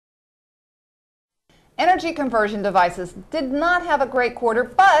Energy conversion devices did not have a great quarter,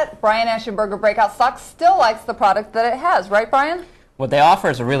 but Brian Aschenberger Breakout Stock still likes the product that it has, right, Brian? What they offer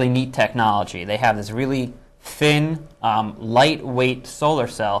is a really neat technology. They have this really thin, lightweight solar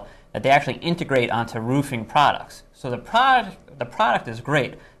cell that they actually integrate onto roofing products. So the product is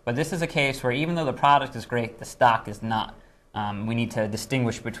great, but this is a case where even though the product is great, the stock is not. We need to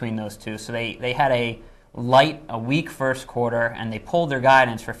distinguish between those two. So they had a weak first quarter, and they pulled their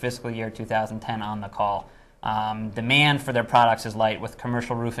guidance for fiscal year 2010 on the call. Demand for their products is light, with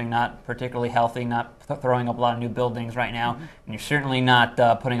commercial roofing not particularly healthy, not throwing up a lot of new buildings right now, and you're certainly not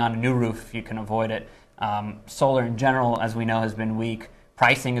putting on a new roof if you can avoid it. Solar in general, as we know, has been weak.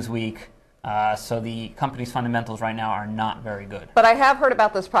 Pricing is weak. So the company's fundamentals right now are not very good. But I have heard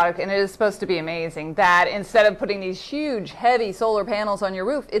about this product, and it is supposed to be amazing, that instead of putting these huge, heavy solar panels on your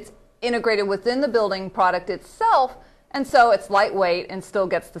roof, it's integrated within the building product itself, and so it's lightweight and still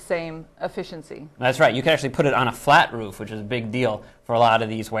gets the same efficiency. That's right. You can actually put it on a flat roof, which is a big deal for a lot of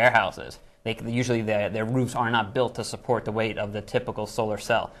these warehouses. Usually their roofs are not built to support the weight of the typical solar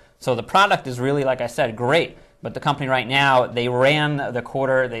cell. So the product is really, like I said, great. But the company right now, they ran the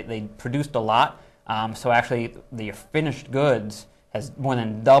quarter, they produced a lot. So actually the finished goods has more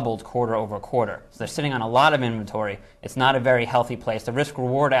than doubled quarter over quarter. So they're sitting on a lot of inventory. It's not a very healthy place. The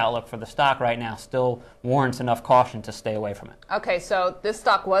risk-reward outlook for the stock right now still warrants enough caution to stay away from it. Okay, so this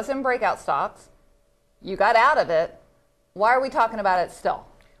stock was in breakout stocks. You got out of it. Why are we talking about it still?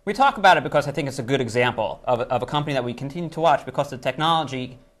 We talk about it because I think it's a good example of a company that we continue to watch because the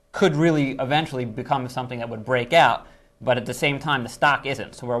technology could really eventually become something that would break out, but at the same time the stock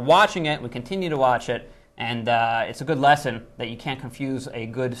isn't. So we're watching it, we continue to watch it, and it's a good lesson that you can't confuse a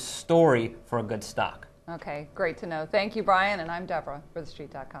good story for a good stock. Okay, great to know. Thank you, Brian, and I'm Deborah for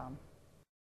TheStreet.com.